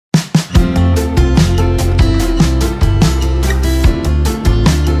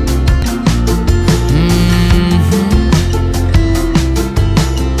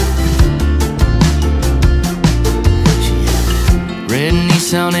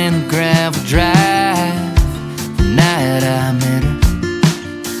in a gravel drive the night I met her.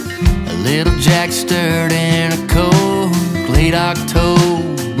 A little Jack stirred in a cold, late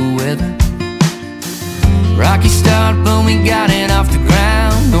October weather. Rocky start, but we got it off the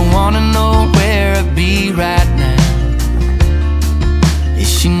ground. Don't wanna know where I'd be right now if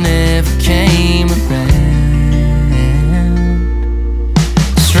she never came around.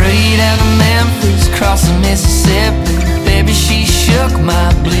 Straight out of Memphis, crossing Mississippi, baby, she shook my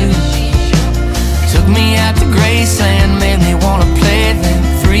blues. Took me out to Graceland, made me wanna play them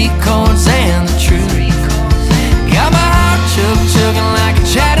three chords and the truth. Got my heart chugging like a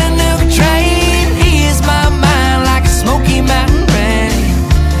Chattanooga train. Eased my mind like a Smoky Mountain rain.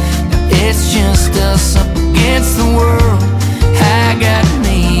 Now it's just us up against the world. I got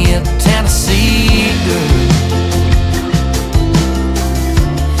me a Tennessee girl.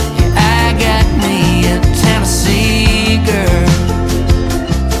 Yeah, I got me a Tennessee girl.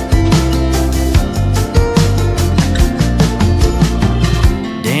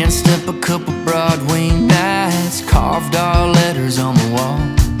 Danced up a couple Broadway nights, carved our letters on the wall.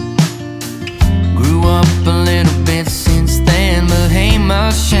 Grew up a little bit since then, but ain't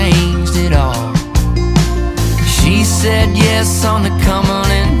much changed at all. She said yes on the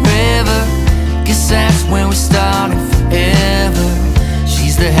Cumberland River, guess that's where we started forever.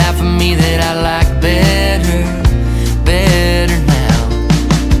 She's the half of me that I like better, better now.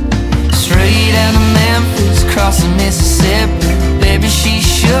 Straight out of Memphis, crossing Mississippi, baby, she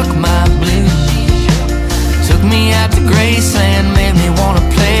shook my blues. Took me out to Graceland, made me wanna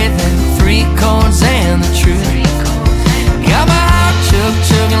play them three chords and the truth. Got my heart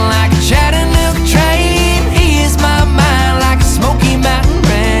chugging like a Chattanooga train. Eased my mind like a Smoky Mountain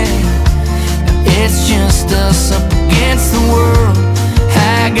rain. Now it's just us up against the world.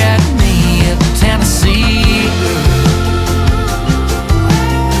 I got me a Tennessee girl.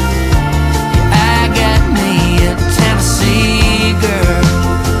 Yeah, I got me a Tennessee girl.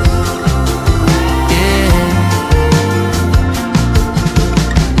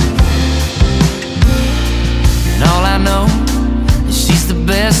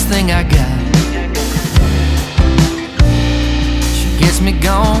 Best thing I got. She gets me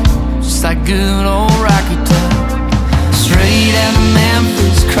gone just like good old Rocky Top. Straight out of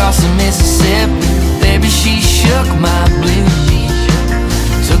Memphis, crossing Mississippi, baby, she shook my blues.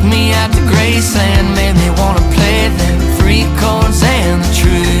 Took me out to Graceland, made me wanna play them three chords and the truth.